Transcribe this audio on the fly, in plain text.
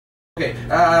Okay,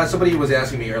 somebody was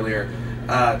asking me earlier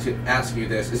to ask you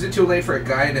this. Is it too late for a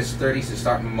guy in his 30s to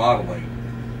start modeling?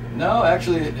 No,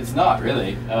 actually, it's not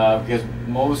really, because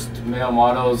most male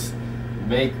models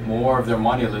make more of their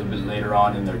money a little bit later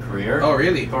on in their career. Oh,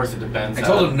 really? Of course, it depends. I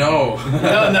told him no.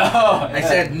 No. I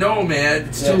said, no, man,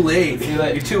 it's too late. Too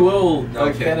late. You're too old. No,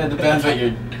 okay. It kind of depends what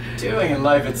you're doing in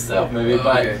life itself, maybe.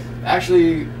 But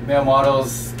actually, male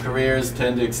models' careers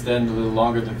tend to extend a little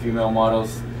longer than female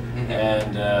models. Mm-hmm.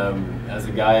 And as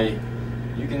a guy,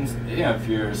 you can, if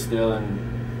you're still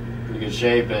in pretty good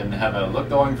shape and have a look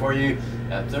going for you,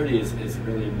 at 30 is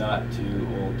really not too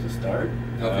old to start.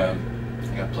 Okay.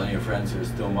 I got plenty of friends who are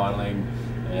still modeling,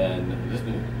 and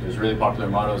there's really popular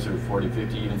models who are 40,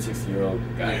 50, even 60-year-old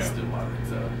guys still modeling,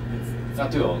 so it's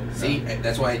not too old. See,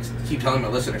 that's why I keep telling my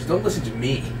listeners, don't listen to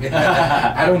me.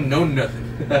 I don't know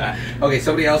nothing. Okay,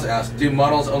 somebody else asked, do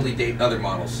models only date other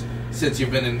models since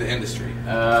you've been in the industry?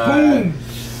 Boom!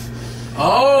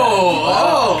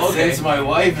 Okay. Since my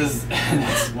wife is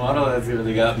this model, that's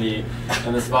really got me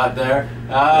on the spot there.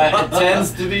 It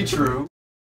tends to be true.